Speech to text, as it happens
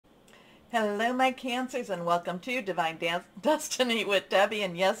Hello, my Cancers, and welcome to Divine Destiny with Debbie.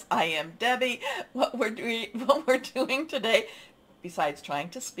 And yes, I am Debbie. What we're doing today, besides trying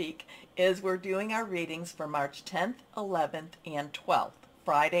to speak, is we're doing our readings for March 10th, 11th, and 12th,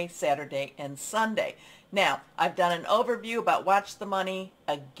 Friday, Saturday, and Sunday. Now, I've done an overview about Watch the Money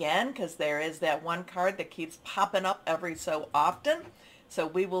again, because there is that one card that keeps popping up every so often. So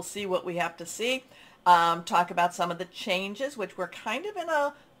we will see what we have to see. Talk about some of the changes, which we're kind of in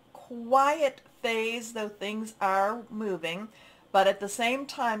a quiet phase, though things are moving. But at the same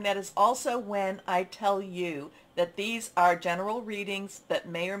time, that is also when I tell you that these are general readings that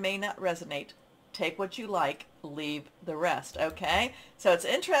may or may not resonate. Take what you like, leave the rest, okay? So it's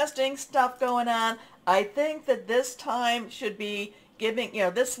interesting stuff going on. I think that this time should be giving,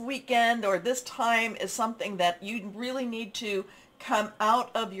 this weekend or this time is something that you really need to come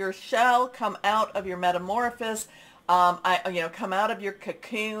out of your shell, come out of your metamorphosis, come out of your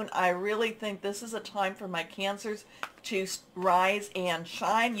cocoon. I really think this is a time for my Cancers to rise and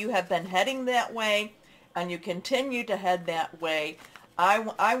shine. You have been heading that way, and you continue to head that way. I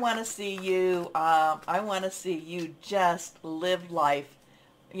want to see you. I want to see you just live life.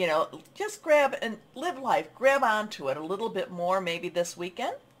 Just grab and live life. Grab onto it a little bit more, maybe this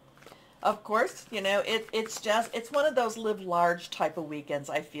weekend. Of course, it's one of those live large type of weekends,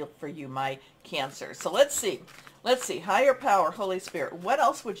 I feel, for you, my Cancer. So let's see. Let's see. Higher power, Holy Spirit. What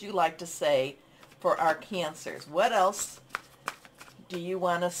else would you like to say for our Cancers? What else do you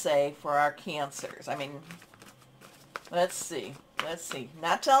want to say for our Cancers? I mean, let's see. Let's see.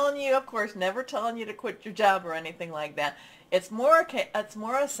 Not telling you, of course, never telling you to quit your job or anything like that. It's more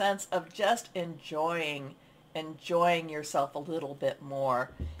a sense of just enjoying yourself a little bit more.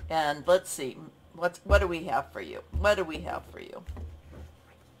 And let's see. What do we have for you? What do we have for you?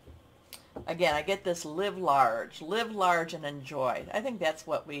 Again, I get this live large and enjoy. I think that's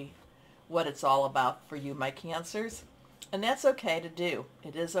what it's all about for you, my Cancers. And that's okay to do.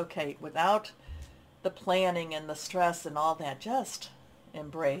 It is okay without the planning and the stress and all that. Just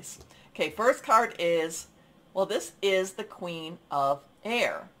embrace. Okay, first card is, well, this is the Queen of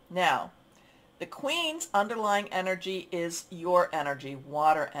Air. Now, the Queen's underlying energy is your energy,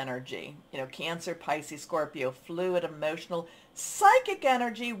 water energy. Cancer, Pisces, Scorpio, fluid, emotional, psychic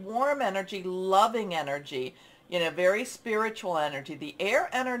energy, warm energy, loving energy, very spiritual energy. The air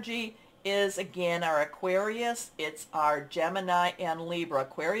energy is, again, our Aquarius. It's our Gemini and Libra.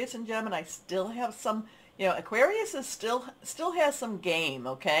 Aquarius and Gemini still have some, Aquarius is still has some game,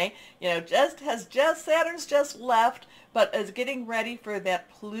 okay? Saturn's just left, but is getting ready for that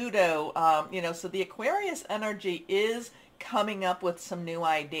Pluto, so the Aquarius energy is coming up with some new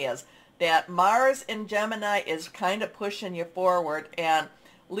ideas. That Mars in Gemini is kind of pushing you forward, and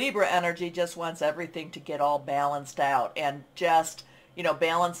Libra energy just wants everything to get all balanced out and just,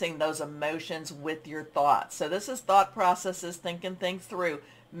 balancing those emotions with your thoughts. So this is thought processes, thinking things through,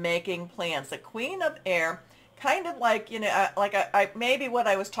 making plans. The Queen of Air, kind of like, maybe what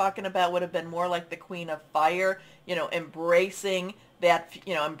I was talking about would have been more like the Queen of Fire, embracing that,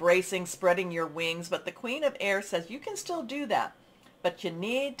 embracing, spreading your wings. But the Queen of Air says you can still do that, but you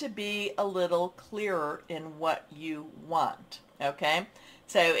need to be a little clearer in what you want, okay?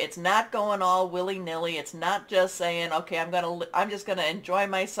 So it's not going all willy-nilly. It's not just saying, okay, I'm just gonna enjoy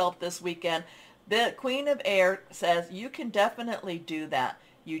myself this weekend. The Queen of Air says you can definitely do that.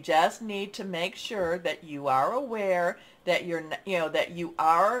 You just need to make sure that you are aware that that you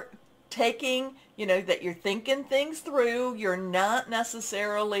are taking, that you're thinking things through. You're not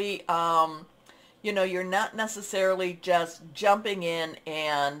necessarily, you're not necessarily just jumping in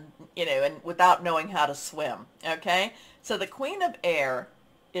and, and without knowing how to swim, okay? So the Queen of Air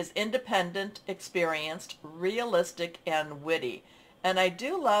is independent, experienced, realistic, and witty. And I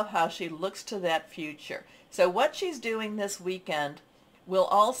do love how she looks to that future. So what she's doing this weekend will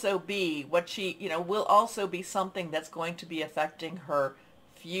also be will also be something that's going to be affecting her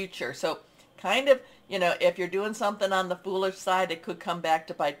future. So kind of, if you're doing something on the foolish side, it could come back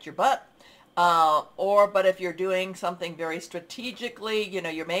to bite your butt. But if you're doing something very strategically,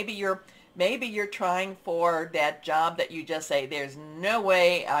 maybe you're trying for that job that you just say, there's no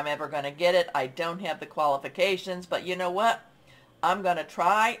way I'm ever going to get it. I don't have the qualifications, but you know what? I'm going to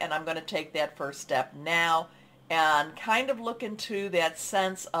try, and I'm going to take that first step now and kind of look into that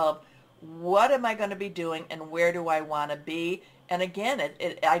sense of what am I going to be doing and where do I want to be? And again,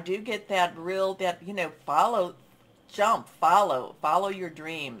 I do get that real, follow your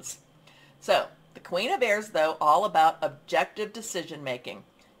dreams. So the Queen of Airs, though, all about objective decision making,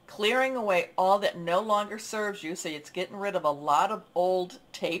 clearing away all that no longer serves you. So it's getting rid of a lot of old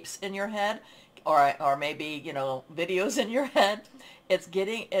tapes in your head, or maybe, you know, videos in your head. It's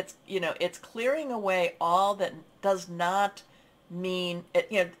getting, it's, you know, it's clearing away all that does not mean,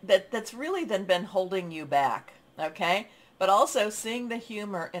 you know, that's really then been holding you back, okay? But also seeing the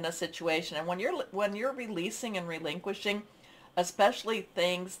humor in a situation. And when you're releasing and relinquishing, especially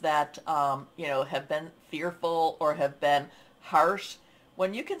things that, you know, have been fearful or have been harsh,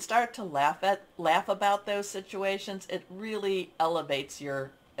 when you can start to laugh about those situations, it really elevates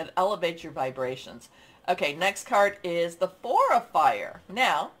your vibrations. Okay, next card is the Four of Fire.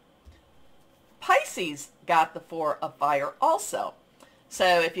 Now, Pisces got the Four of Fire also.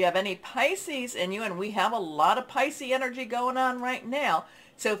 So if you have any Pisces in you, and we have a lot of Pisces energy going on right now.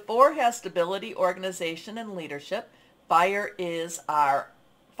 So 4 has stability, organization, and leadership. Fire is our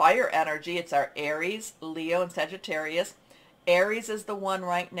fire energy. It's our Aries, Leo, and Sagittarius. Aries is the one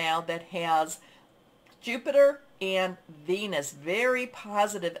right now that has Jupiter and Venus, very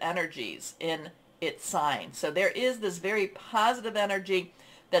positive energies in its sign. So there is this very positive energy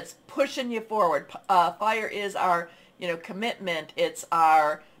that's pushing you forward. Fire is our, you know, commitment. It's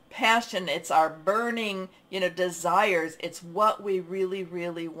our passion. It's our burning, you know, desires. It's what we really,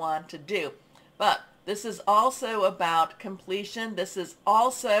 really want to do. But this is also about completion. This is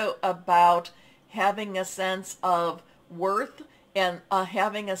also about having a sense of worth and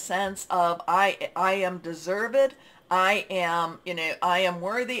having a sense of I am deserved. I am, you know, I am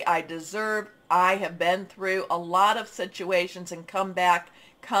worthy. I deserve. I have been through a lot of situations and come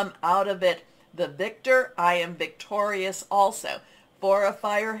out of it the victor. I am victorious also. Four of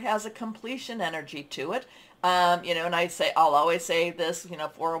Fire has a completion energy to it. You know, and I'll always say this, you know,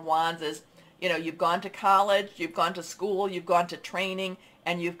 Four of Wands is, you know, you've gone to college, you've gone to school, you've gone to training,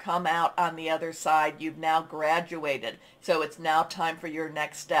 and you've come out on the other side. You've now graduated. So it's now time for your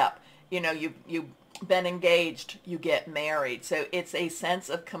next step. You know, you've been engaged, you get married. So it's a sense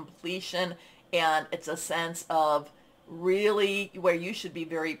of completion, and it's a sense of really where you should be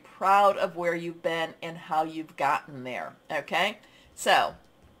very proud of where you've been and how you've gotten there. Okay? So,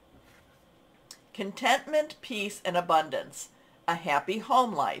 contentment, peace, and abundance, a happy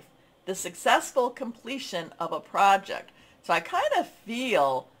home life, the successful completion of a project. So I kind of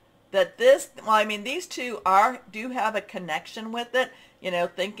feel that this, well, I mean, these two do have a connection with it, you know,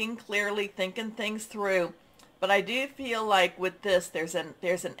 thinking clearly, thinking things through. But I do feel like with this, there's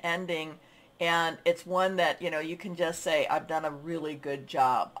an ending, and it's one that, you know, you can just say, I've done a really good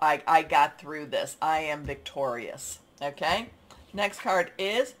job. I got through this. I am victorious. Okay? Next card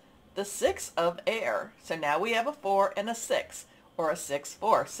is the Six of Air. So now we have a 4 and a 6. Or a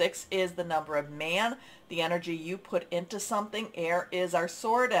 6-4. 6 is the number of man, the energy you put into something. Air is our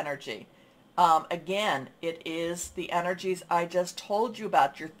sword energy. Again, it is the energies I just told you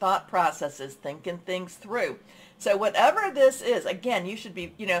about, your thought processes, thinking things through. So whatever this is, again, you should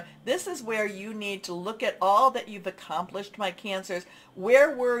be, you know, this is where you need to look at all that you've accomplished, my Cancers.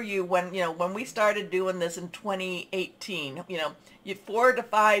 Where were you when, you know, when we started doing this in 2018? You know, 4 to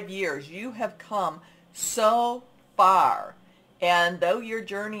 5 years, you have come so far. And though your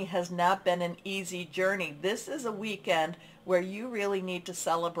journey has not been an easy journey, this is a weekend where you really need to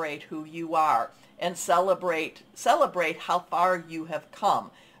celebrate who you are and celebrate how far you have come.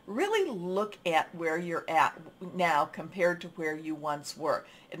 Really look at where you're at now compared to where you once were.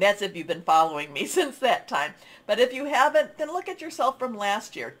 And that's if you've been following me since that time. But if you haven't, then look at yourself from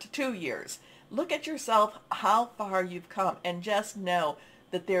last year to 2 years. Look at yourself, how far you've come, and just know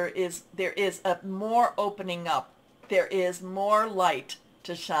that there is a more opening up. There is more light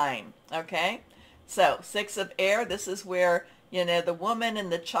to shine, okay? So, 6 of Air, this is where, you know, the woman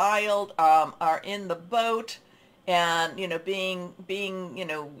and the child are in the boat, and, you know, being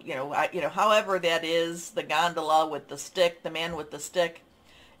however that is, the gondola with the stick, the man with the stick.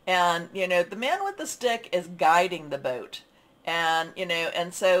 And, you know, the man with the stick is guiding the boat. And, you know,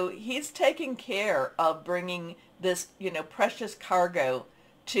 and so he's taking care of bringing this, you know, precious cargo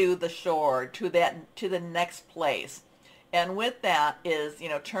to the shore, to the next place. And with that is, you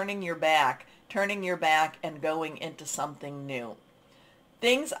know, turning your back and going into something new.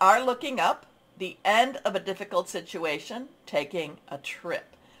 Things are looking up, the end of a difficult situation, taking a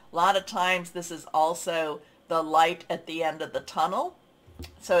trip. A lot of times this is also the light at the end of the tunnel.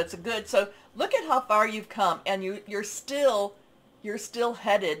 So it's so look at how far you've come, and you're still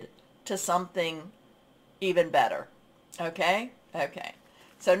headed to something even better. Okay? Okay.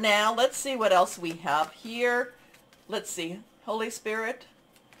 So now let's see what else we have here. Let's see. Holy Spirit.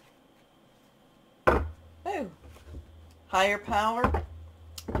 Oh. Higher power.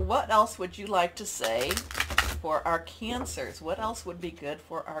 What else would you like to say for our Cancers? What else would be good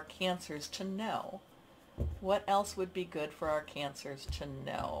for our Cancers to know? What else would be good for our Cancers to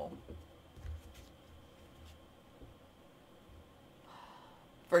know?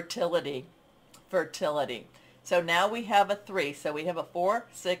 fertility, fertility. So now we have a 3. So we have a 4,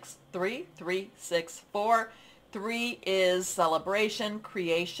 6, 3, 3, 6, 4. 3 is celebration,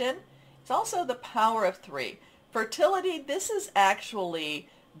 creation. It's also the power of 3. Fertility, this is actually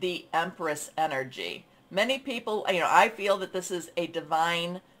the Empress energy. Many people, I feel that this is a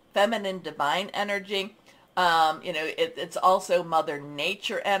divine, feminine divine energy. It's also Mother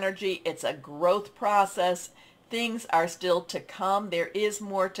Nature energy. It's a growth process. Things are still to come. There is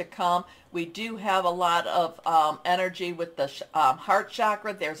more to come. We do have a lot of energy with the heart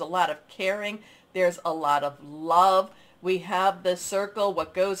chakra. There's a lot of caring. There's a lot of love. We have the circle.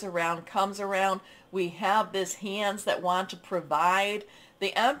 What goes around comes around. We have this hands that want to provide.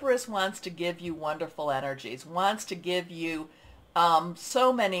 The Empress wants to give you wonderful energies, wants to give you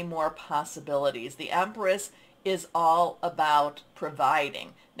so many more possibilities. The Empress is all about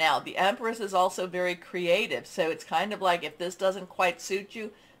providing. Now, the Empress is also very creative, so it's kind of like if this doesn't quite suit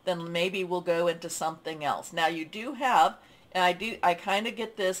you, then maybe we'll go into something else. Now, you do have, and I kind of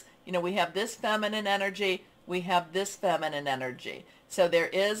get this, we have this feminine energy, we have this feminine energy. So there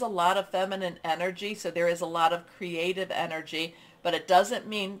is a lot of feminine energy, so there is a lot of creative energy, but it doesn't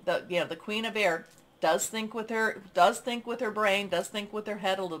mean that, the Queen of Air does think with her brain, does think with her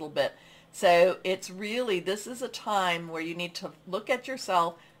head a little bit. So it's really, this is a time where you need to look at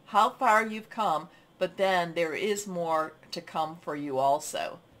yourself, how far you've come, but then there is more to come for you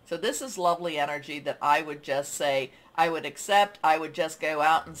also. So this is lovely energy that I would just say, I would accept. I would just go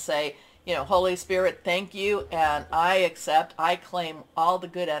out and say, Holy Spirit, thank you, and I accept, I claim all the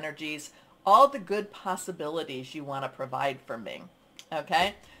good energies, all the good possibilities you want to provide for me.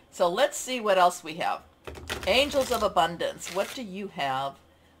 Okay? So let's see what else we have. Angels of Abundance. What do you have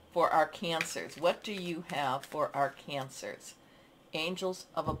for our Cancers? What do you have for our Cancers? Angels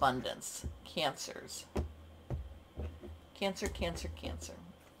of Abundance. Cancers. Cancer, Cancer, Cancer.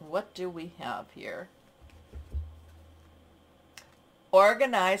 What do we have here?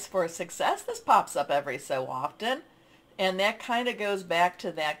 Organize for success. This pops up every so often. And that kind of goes back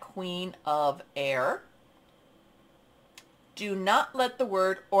to that Queen of Air. Do not let the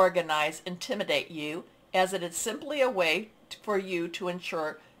word organize intimidate you, as it is simply a way for you to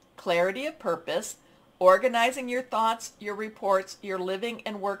ensure clarity of purpose, organizing your thoughts, your reports, your living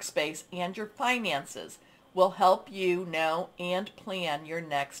and workspace, and your finances will help you know and plan your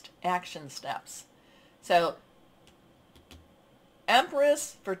next action steps. So,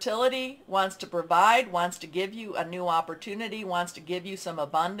 Empress, fertility, wants to provide, wants to give you a new opportunity, wants to give you some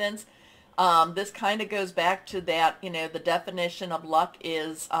abundance. This kind of goes back to that, the definition of luck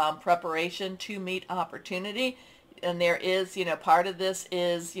is preparation to meet opportunity. And there is, part of this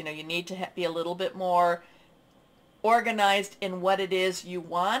is, you need to be a little bit more organized in what it is you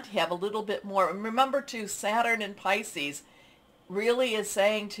want, have a little bit more. And remember too, Saturn in Pisces really is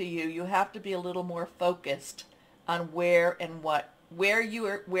saying to you, you have to be a little more focused on where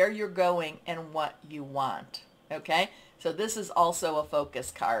you're going and what you want. Okay? So this is also a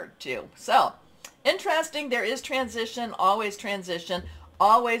focus card too. So, interesting. There is transition, always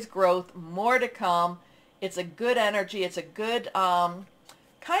growth, more to come. It's a good energy. It's a good, I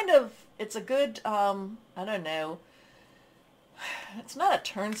don't know. It's not a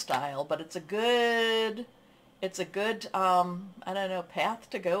turnstile, but it's a good, I don't know, path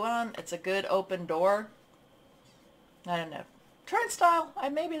to go on. It's a good open door. I don't know. Turnstile.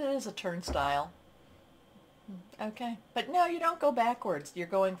 Maybe that is a turnstile. Okay. But no, you don't go backwards. You're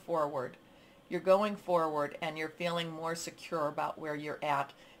going forward. You're going forward and you're feeling more secure about where you're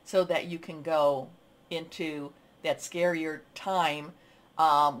at so that you can go into that scarier time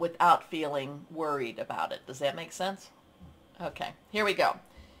without feeling worried about it. Does that make sense? Okay. Here we go.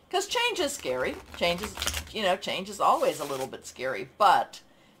 Because change is scary. Change is always a little bit scary, but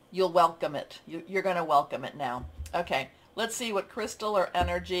you'll welcome it. You're going to welcome it now. Okay. Let's see what crystal or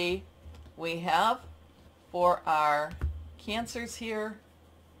energy we have for our Cancers here.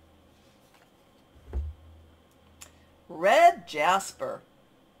 Red jasper,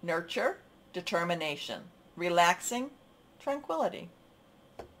 nurture, determination, relaxing, tranquility.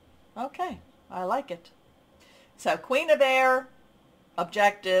 Okay, I like it. So Queen of Air,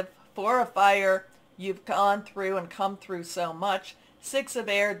 objective, 4 of fire, you've gone through and come through so much. 6 of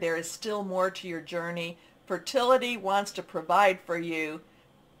air, there is still more to your journey. Fertility wants to provide for you.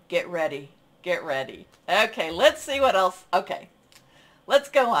 Get ready. Get ready. Okay, let's see what else. Okay, let's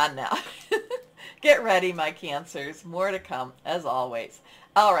go on now. Get ready, my Cancers. More to come, as always.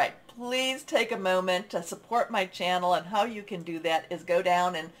 All right, please take a moment to support my channel, and how you can do that is go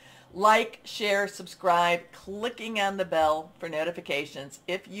down and like, share, subscribe, clicking on the bell for notifications.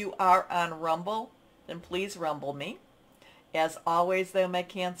 If you are on Rumble, then please rumble me. As always, though, my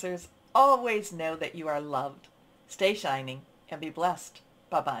Cancers, always know that you are loved. Stay shining and be blessed.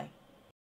 Bye-bye.